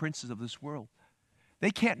wisdom to the princes of this world.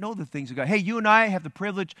 They can't know the things of God. Hey, you and I have the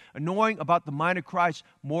privilege of knowing about the mind of Christ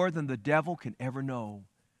more than the devil can ever know.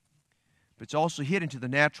 But it's also hidden to the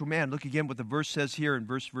natural man. Look again what the verse says here in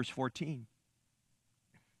verse 14.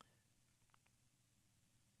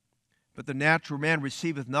 But the natural man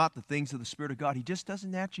receiveth not the things of the Spirit of God. He just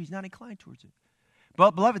doesn't naturally, he's not inclined towards it.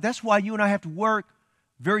 But beloved, that's why you and I have to work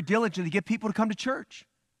very diligently to get people to come to church.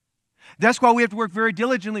 That's why we have to work very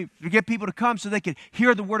diligently to get people to come so they can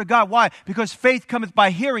hear the Word of God. Why? Because faith cometh by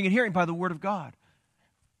hearing, and hearing by the Word of God.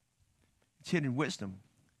 It's hidden wisdom.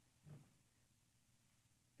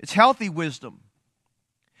 It's healthy wisdom.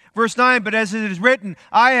 Verse 9, but as it is written,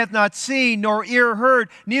 eye hath not seen, nor ear heard,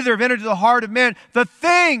 neither have entered into the heart of man the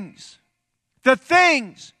things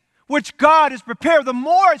which God has prepared. The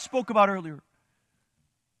more I spoke about earlier.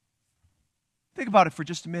 Think about it for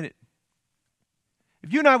just a minute.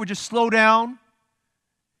 If you and I would just slow down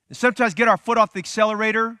and sometimes get our foot off the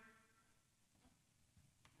accelerator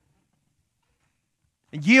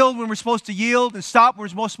and yield when we're supposed to yield and stop when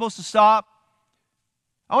we're supposed to stop,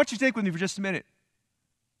 I want you to think with me for just a minute.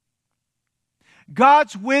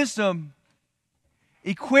 God's wisdom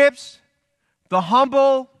equips the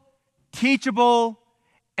humble, teachable,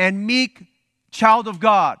 and meek child of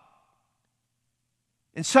God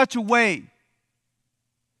in such a way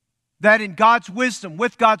that in God's wisdom,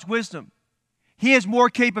 with God's wisdom, He has more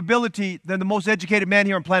capability than the most educated man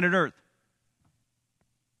here on planet Earth.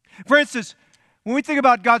 For instance, when we think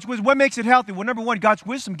about God's wisdom, what makes it healthy? Well, number one, God's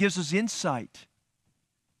wisdom gives us insight.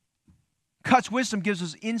 God's wisdom gives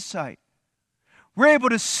us insight. We're able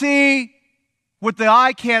to see what the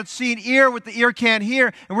eye can't see and hear what the ear can't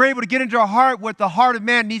hear, and we're able to get into our heart what the heart of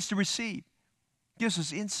man needs to receive. It gives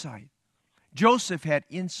us insight. Joseph had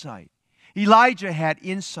insight. Elijah had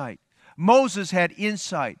insight. Moses had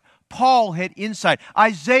insight. Paul had insight.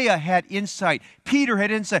 Isaiah had insight. Peter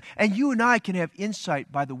had insight. And you and I can have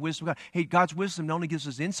insight by the wisdom of God. Hey, God's wisdom not only gives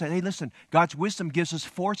us insight. Hey, listen, God's wisdom gives us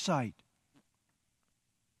foresight.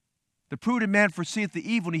 The prudent man foreseeth the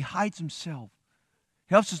evil and he hides himself.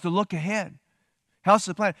 Helps us to look ahead. Helps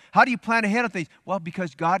us to plan. How do you plan ahead of things? Well,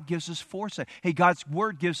 because God gives us foresight. Hey, God's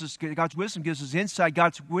word gives us, God's wisdom gives us insight.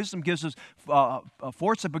 God's wisdom gives us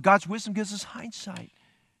foresight, but God's wisdom gives us hindsight.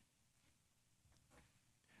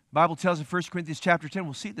 The Bible tells in 1 Corinthians chapter 10,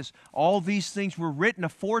 we'll see this. All these things were written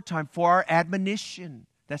aforetime for our admonition.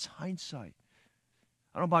 That's hindsight.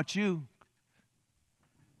 I don't know about you.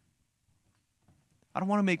 I don't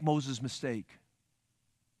want to make Moses' mistake.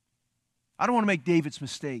 I don't want to make David's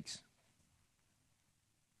mistakes.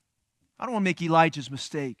 I don't want to make Elijah's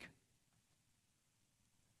mistake.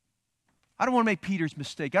 I don't want to make Peter's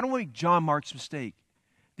mistake. I don't want to make John Mark's mistake.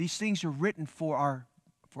 These things are written for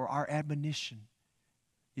our admonition.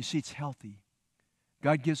 You see, it's healthy.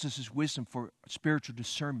 God gives us His wisdom for spiritual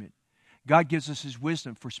discernment. God gives us His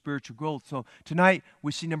wisdom for spiritual growth. So tonight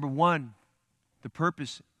we see, number one, the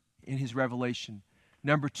purpose in His revelation.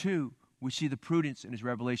 Number two, we see the prudence in His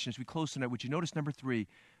revelation. As we close tonight, would you notice number three,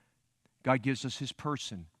 God gives us His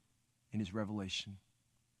person in His revelation.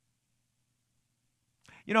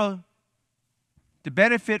 You know, to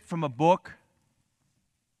benefit from a book,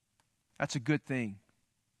 that's a good thing.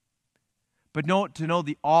 But to know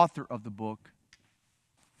the author of the book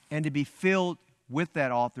and to be filled with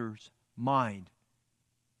that author's mind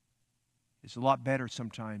is a lot better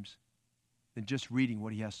sometimes than just reading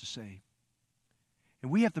what he has to say.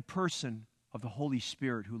 And we have the person of the Holy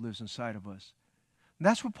Spirit who lives inside of us. And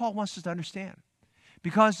that's what Paul wants us to understand.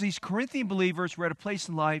 Because these Corinthian believers were at a place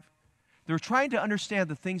in life, they were trying to understand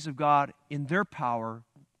the things of God in their power,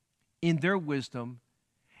 in their wisdom,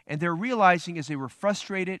 and they're realizing as they were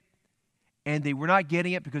frustrated and they were not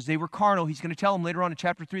getting it because they were carnal. He's going to tell them later on in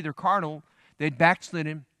chapter 3 they're carnal. They'd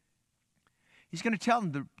backslidden. He's going to tell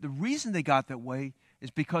them the reason they got that way is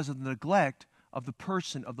because of the neglect of the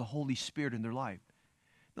person of the Holy Spirit in their life.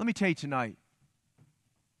 Let me tell you tonight,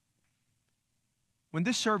 when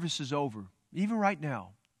this service is over, even right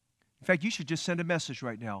now, in fact, you should just send a message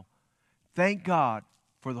right now. Thank God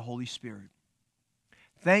for the Holy Spirit.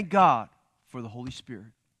 Thank God for the Holy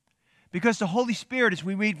Spirit. Because the Holy Spirit, as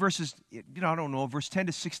we read verses, I don't know, verse 10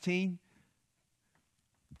 to 16,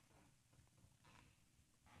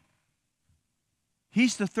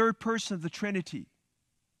 He's the third person of the Trinity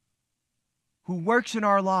who works in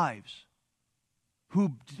our lives,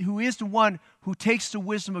 who is the one who takes the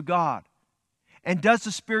wisdom of God and does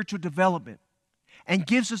the spiritual development and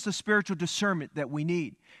gives us the spiritual discernment that we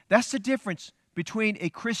need. That's the difference between a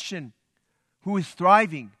Christian who is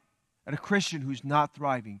thriving and a Christian who's not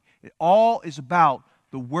thriving. It all is about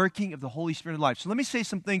the working of the Holy Spirit in life. So let me say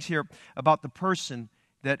some things here about the person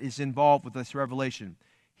that is involved with this revelation.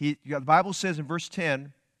 The Bible says in verse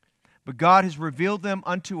 10, "But God has revealed them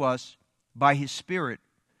unto us by His Spirit.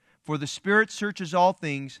 For the Spirit searches all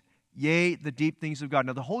things, yea, the deep things of God."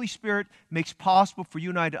 Now, the Holy Spirit makes possible for you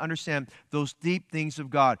and I to understand those deep things of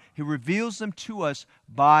God. He reveals them to us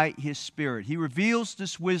by His Spirit. He reveals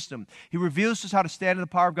this wisdom. He reveals us how to stand in the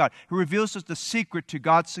power of God. He reveals us the secret to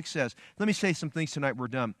God's success. Let me say some things tonight. We're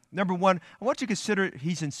done. Number one, I want you to consider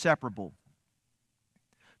He's inseparable.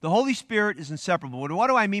 The Holy Spirit is inseparable. And what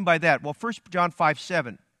do I mean by that? Well, 1 John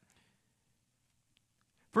 5:7.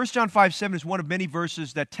 1 John 5:7 is one of many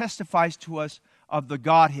verses that testifies to us of the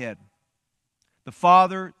Godhead, the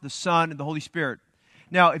Father, the Son, and the Holy Spirit.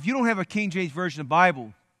 Now, if you don't have a King James Version of the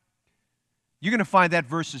Bible, you're going to find that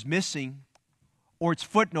verse is missing, or it's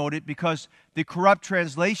footnoted, because the corrupt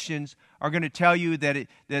translations are going to tell you that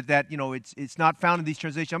it's not found in these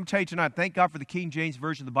translations. I'm going to tell you tonight, thank God for the King James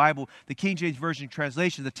Version of the Bible. The King James Version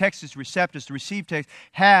translation, the Textus Receptus, the received text,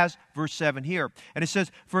 has verse 7 here. And it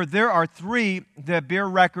says, "For there are three that bear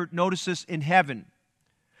record," notice this, "in heaven: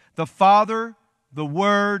 the Father, the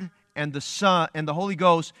Word, and the Son, and the Holy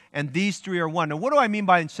Ghost, and these three are one." Now, what do I mean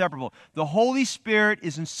by inseparable? The Holy Spirit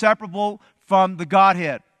is inseparable from the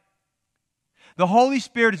Godhead. The Holy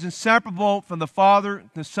Spirit is inseparable from the Father,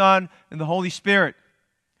 the Son, and the Holy Spirit.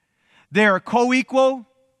 They are co-equal,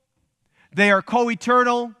 they are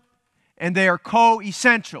co-eternal, and they are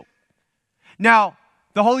co-essential. Now,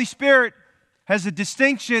 the Holy Spirit has a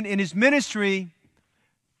distinction in His ministry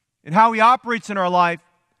and how He operates in our life,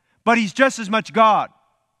 but He's just as much God.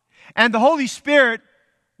 And the Holy Spirit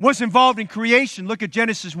was involved in creation. Look at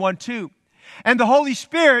Genesis 1:2. And the Holy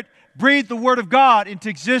Spirit breathed the Word of God into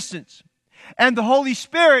existence. And the Holy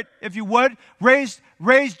Spirit, if you would, raised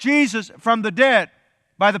Jesus from the dead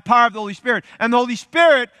by the power of the Holy Spirit. And the Holy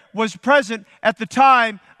Spirit was present at the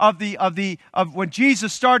time of when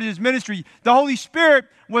Jesus started His ministry. The Holy Spirit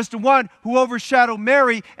was the one who overshadowed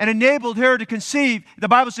Mary and enabled her to conceive. The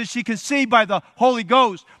Bible says she conceived by the Holy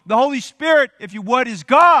Ghost. The Holy Spirit, if you would, is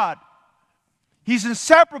God. He's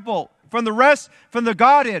inseparable from the rest, from the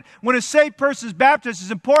Godhead. When a saved person is baptized,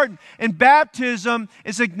 it's important. In baptism,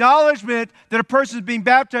 it's acknowledgement that a person is being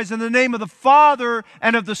baptized in the name of the Father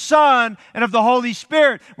and of the Son and of the Holy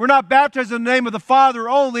Spirit. We're not baptized in the name of the Father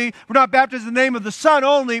only. We're not baptized in the name of the Son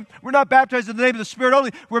only. We're not baptized in the name of the Spirit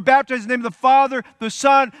only. We're baptized in the name of the Father, the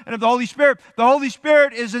Son, and of the Holy Spirit. The Holy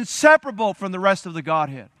Spirit is inseparable from the rest of the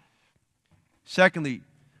Godhead. Secondly,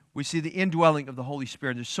 we see the indwelling of the Holy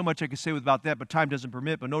Spirit. There's so much I could say about that, but time doesn't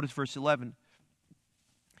permit. But notice verse 11.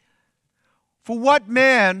 "For what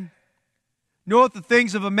man knoweth the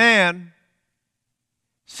things of a man,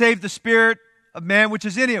 save the spirit of man which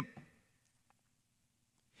is in him?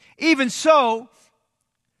 Even so,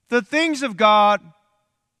 the things of God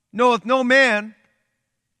knoweth no man,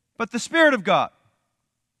 but the Spirit of God."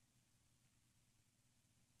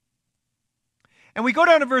 And we go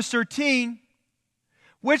down to verse 13.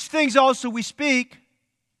 "Which things also we speak,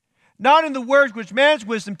 not in the words which man's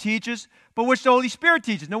wisdom teaches, but which the Holy Spirit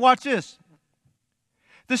teaches." Now watch this.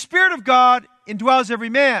 The Spirit of God indwells every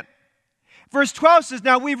man. Verse 12 says,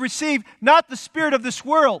 "Now we've received not the spirit of this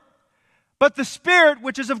world, but the Spirit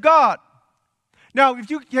which is of God." Now,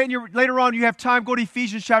 if you can, later on you have time, go to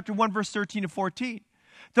Ephesians chapter 1, verse 13 and 14.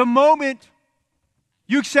 The moment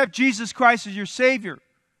you accept Jesus Christ as your Savior,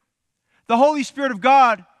 the Holy Spirit of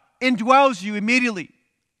God indwells you immediately.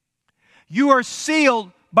 You are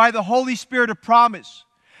sealed by the Holy Spirit of promise.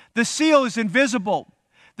 The seal is invisible.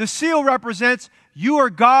 The seal represents you are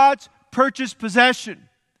God's purchased possession.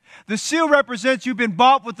 The seal represents you've been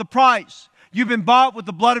bought with the price. You've been bought with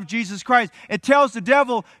the blood of Jesus Christ. It tells the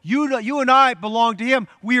devil, you and I belong to Him.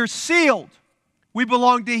 We are sealed. We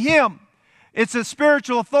belong to Him. It's a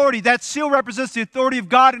spiritual authority. That seal represents the authority of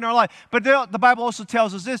God in our life. But the Bible also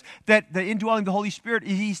tells us this, that the indwelling of the Holy Spirit,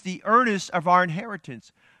 He's the earnest of our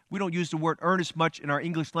inheritance. We don't use the word earnest much in our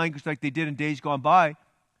English language like they did in days gone by.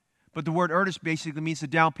 But the word earnest basically means the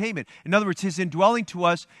down payment. In other words, His indwelling to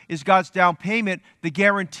us is God's down payment, the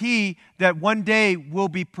guarantee that one day we'll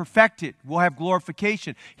be perfected. We'll have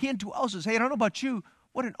glorification. He indwells us. Hey, I don't know about you.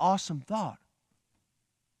 What an awesome thought.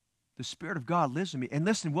 The Spirit of God lives in me. And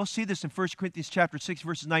listen, we'll see this in 1 Corinthians chapter 6,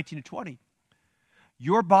 verses 19 to 20.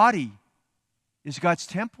 Your body is God's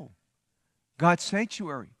temple, God's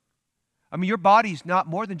sanctuary. I mean, your body's not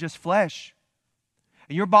more than just flesh.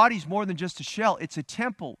 And your body's more than just a shell. It's a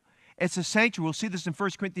temple. It's a sanctuary. We'll see this in 1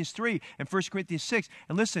 Corinthians 3 and 1 Corinthians 6.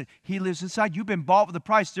 And listen, He lives inside. You've been bought with a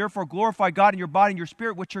price. Therefore, glorify God in your body and your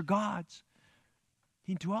spirit, which are God's.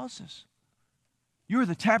 He dwells us. You're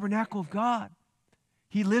the tabernacle of God.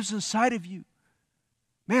 He lives inside of you.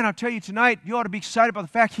 Man, I'll tell you tonight, you ought to be excited about the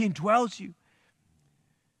fact He indwells you.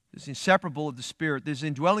 This is inseparable of the Spirit. This is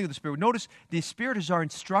indwelling of the Spirit. Notice the Spirit is our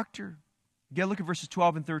instructor. Again, look at verses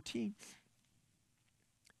 12 and 13.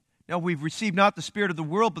 Now, we've received not the spirit of the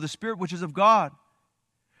world, but the Spirit which is of God,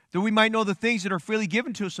 that we might know the things that are freely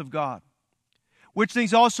given to us of God. Which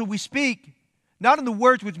things also we speak, not in the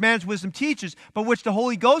words which man's wisdom teaches, but which the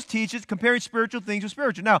Holy Ghost teaches, comparing spiritual things with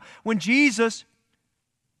spiritual. Now, when Jesus,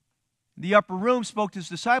 in the upper room, spoke to His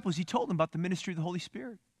disciples, He told them about the ministry of the Holy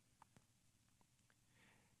Spirit.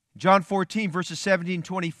 John 14, verses 17 and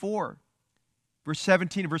 24. Verse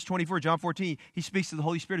 17 and verse 24, John 14, He speaks of the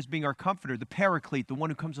Holy Spirit as being our comforter, the paraclete, the one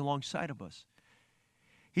who comes alongside of us.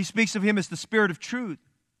 He speaks of Him as the Spirit of truth,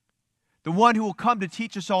 the one who will come to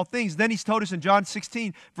teach us all things. Then He's told us in John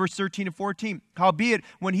 16, verse 13 and 14, howbeit,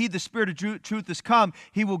 when He, the Spirit of truth, is come,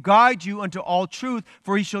 He will guide you unto all truth,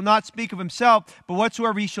 for He shall not speak of Himself, but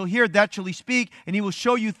whatsoever He shall hear, that shall He speak, and He will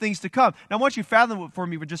show you things to come. Now, I want you to fathom it for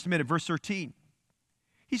me for just a minute. Verse 13.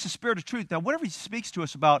 He's the Spirit of truth. Now, whatever He speaks to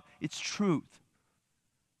us about, it's truth.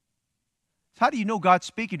 How do you know God's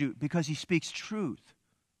speaking to you? Because He speaks truth.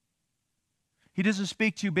 He doesn't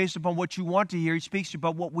speak to you based upon what you want to hear. He speaks to you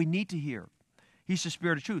about what we need to hear. He's the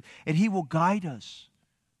Spirit of truth. And He will guide us.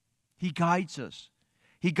 He guides us.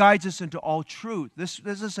 He guides us into all truth.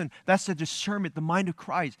 Listen, that's the discernment, the mind of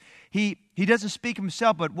Christ. He doesn't speak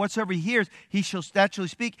Himself, but whatsoever He hears, He shall naturally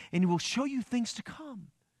speak, and He will show you things to come.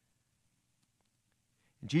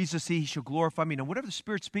 And Jesus said, He shall glorify me. Now, whatever the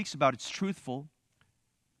Spirit speaks about, it's truthful.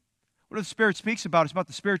 Whatever the Spirit speaks about, it's about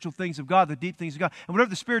the spiritual things of God, the deep things of God. And whatever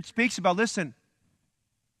the Spirit speaks about, listen,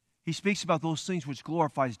 He speaks about those things which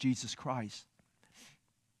glorifies Jesus Christ.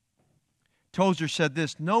 Tozer said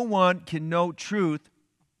this, no one can know truth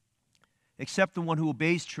except the one who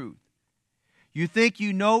obeys truth. You think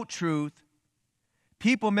you know truth.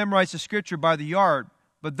 People memorize the Scripture by the yard,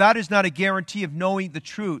 but that is not a guarantee of knowing the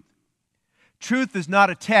truth. Truth is not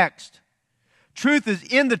a text. Truth is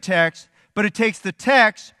in the text, but it takes the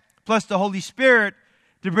text plus the Holy Spirit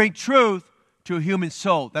to bring truth to a human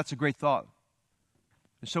soul. That's a great thought.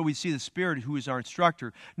 And so we see the Spirit who is our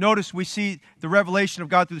instructor. Notice we see the revelation of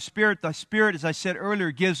God through the Spirit. The Spirit, as I said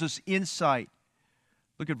earlier, gives us insight.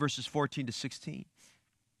 Look at verses 14 to 16.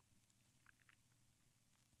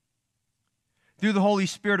 Through the Holy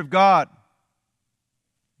Spirit of God,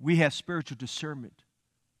 we have spiritual discernment.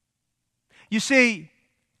 You see,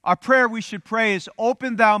 our prayer we should pray is,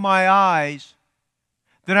 open thou my eyes,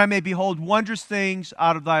 that I may behold wondrous things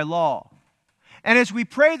out of thy law. And as we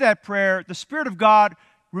pray that prayer, the Spirit of God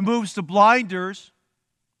removes the blinders,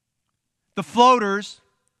 the floaters,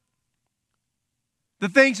 the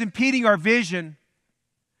things impeding our vision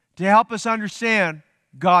to help us understand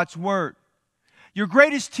God's Word. Your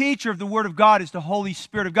greatest teacher of the Word of God is the Holy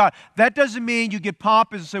Spirit of God. That doesn't mean you get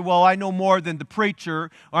pompous and say, well, I know more than the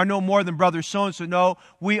preacher, or I know more than brother so-and-so. No,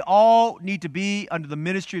 we all need to be under the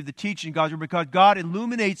ministry of the teaching of God's Word, because God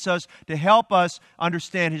illuminates us to help us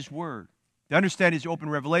understand His Word, to understand His open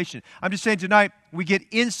revelation. I'm just saying tonight, we get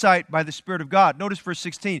insight by the Spirit of God. Notice verse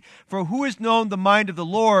 16. For who has known the mind of the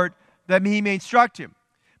Lord, that He may instruct him?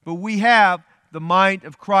 But we have the mind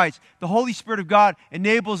of Christ. The Holy Spirit of God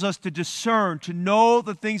enables us to discern, to know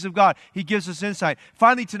the things of God. He gives us insight.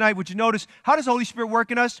 Finally tonight, would you notice, how does the Holy Spirit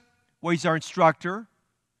work in us? Well, He's our instructor.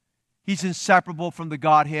 He's inseparable from the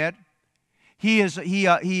Godhead. He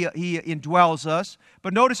indwells us.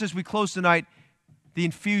 But notice as we close tonight, the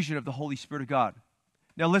infusion of the Holy Spirit of God.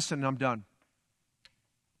 Now listen, I'm done.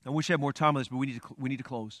 I wish I had more time on this, but we need to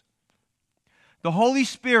close. The Holy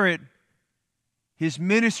Spirit, His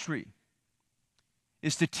ministry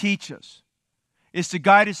is to teach us, is to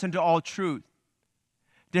guide us into all truth,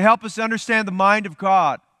 to help us understand the mind of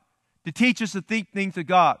God, to teach us to think things of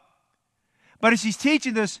God. But as He's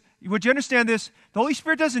teaching this, would you understand this? The Holy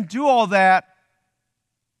Spirit doesn't do all that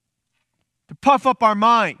to puff up our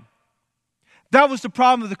mind. That was the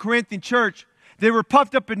problem of the Corinthian church. They were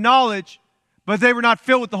puffed up in knowledge, but they were not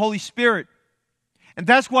filled with the Holy Spirit. And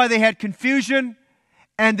that's why they had confusion,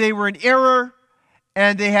 and they were in error,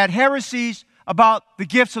 and they had heresies about the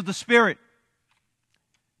gifts of the Spirit.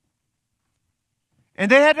 And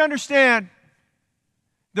they had to understand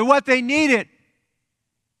that what they needed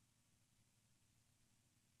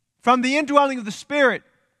from the indwelling of the Spirit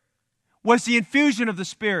was the infusion of the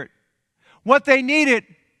Spirit. What they needed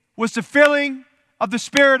was the filling of the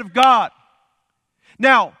Spirit of God.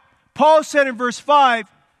 Now, Paul said in verse 5,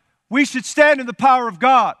 we should stand in the power of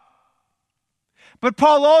God. But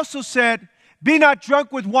Paul also said, be not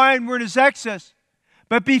drunk with wine wherein is excess,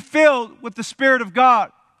 but be filled with the Spirit of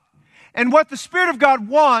God. And what the Spirit of God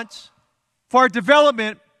wants for our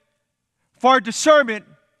development, for our discernment,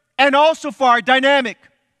 and also for our dynamic,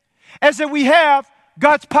 is that we have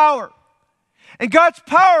God's power. And God's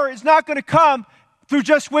power is not going to come through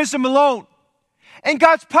just wisdom alone. And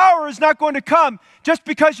God's power is not going to come just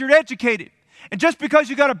because you're educated and just because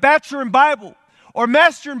you got a bachelor in Bible or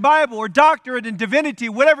master in Bible or doctorate in divinity,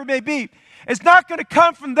 whatever it may be. It's not going to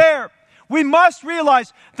come from there. We must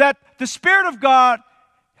realize that the Spirit of God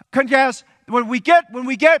has, when we get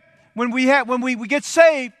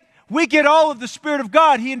saved, we get all of the Spirit of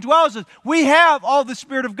God. He indwells us. We have all the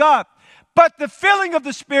Spirit of God. But the filling of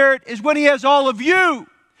the Spirit is when He has all of you.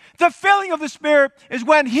 The filling of the Spirit is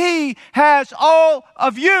when He has all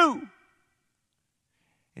of you.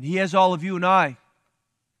 And He has all of you and I.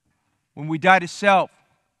 When we die to self,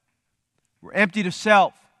 we're emptied of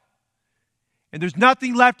self. And there's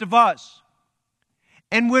nothing left of us.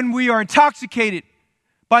 And when we are intoxicated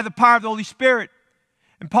by the power of the Holy Spirit,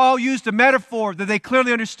 and Paul used a metaphor that they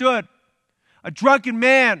clearly understood. A drunken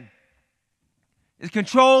man is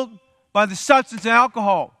controlled by the substance of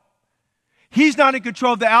alcohol. He's not in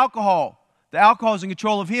control of the alcohol. The alcohol is in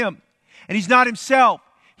control of him. And he's not himself.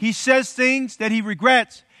 He says things that he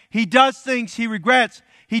regrets. He does things he regrets.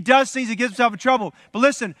 He does things that gets himself in trouble. But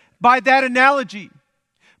listen, by that analogy,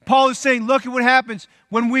 Paul is saying, look at what happens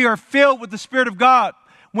when we are filled with the Spirit of God.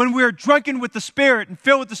 When we're drunken with the Spirit and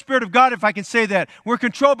filled with the Spirit of God, if I can say that. We're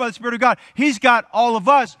controlled by the Spirit of God. He's got all of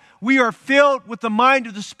us. We are filled with the mind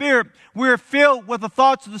of the Spirit. We're filled with the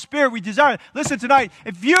thoughts of the Spirit. We desire it. Listen tonight,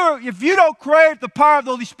 if you don't crave the power of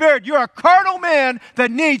the Holy Spirit, you're a carnal man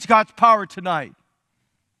that needs God's power tonight.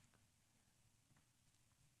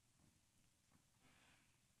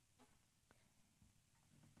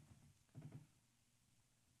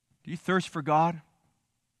 Do you thirst for God?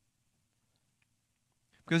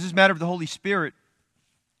 Because this matter of the Holy Spirit,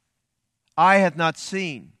 eye hath not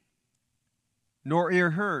seen, nor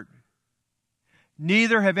ear heard,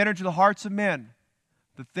 neither have entered into the hearts of men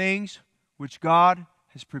the things which God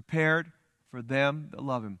has prepared for them that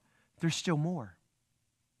love Him. There's still more.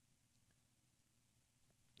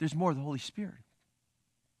 There's more of the Holy Spirit.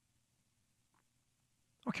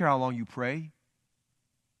 I don't care how long you pray. I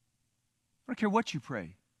don't care what you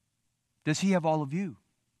pray. Does He have all of you?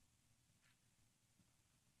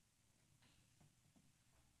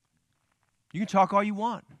 You can talk all you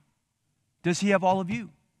want. Does He have all of you?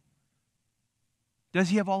 Does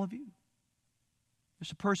He have all of you?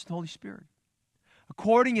 There's a person, the Holy Spirit.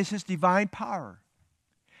 According as His divine power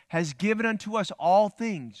has given unto us all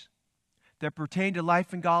things that pertain to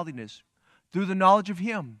life and godliness through the knowledge of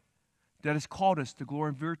Him that has called us to glory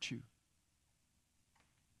and virtue.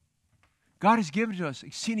 God has given to us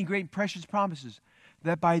exceeding great and precious promises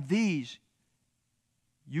that by these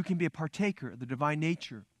you can be a partaker of the divine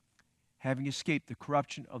nature, having escaped the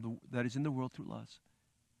corruption that is in the world through lust.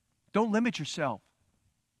 Don't limit yourself.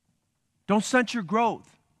 Don't stunt your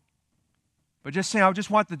growth. But just saying, I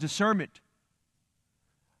just want the discernment.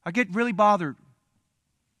 I get really bothered.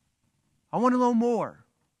 I want to know more.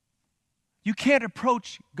 You can't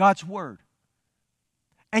approach God's Word.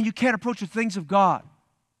 And you can't approach the things of God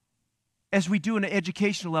as we do in an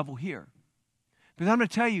educational level here. Because I'm going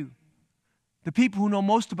to tell you, the people who know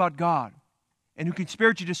most about God and who can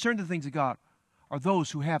spiritually discern the things of God are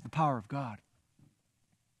those who have the power of God.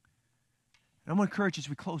 And I'm going to encourage you as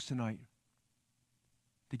we close tonight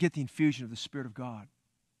to get the infusion of the Spirit of God,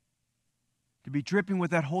 to be dripping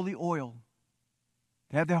with that holy oil,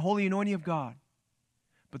 to have that holy anointing of God.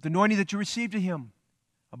 But the anointing that you received of Him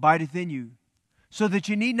abideth in you, so that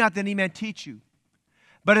you need not that any man teach you.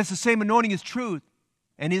 But it's the same anointing as truth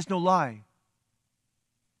and is no lie.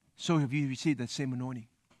 So have you received that same anointing.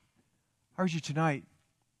 I urge you tonight,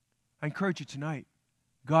 I encourage you tonight,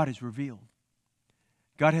 God is revealed.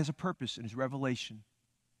 God has a purpose in His revelation.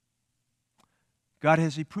 God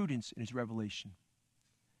has a prudence in His revelation.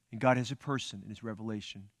 And God has a person in His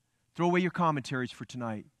revelation. Throw away your commentaries for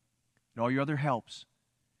tonight and all your other helps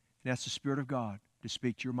and ask the Spirit of God to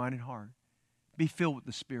speak to your mind and heart. Be filled with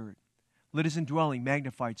the Spirit. Let His indwelling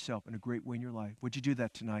magnify itself in a great way in your life. Would you do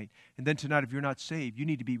that tonight? And then tonight, if you're not saved, you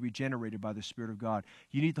need to be regenerated by the Spirit of God.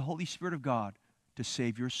 You need the Holy Spirit of God to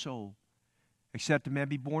save your soul. Except a man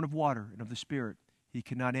be born of water and of the Spirit, he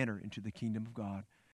cannot enter into the kingdom of God.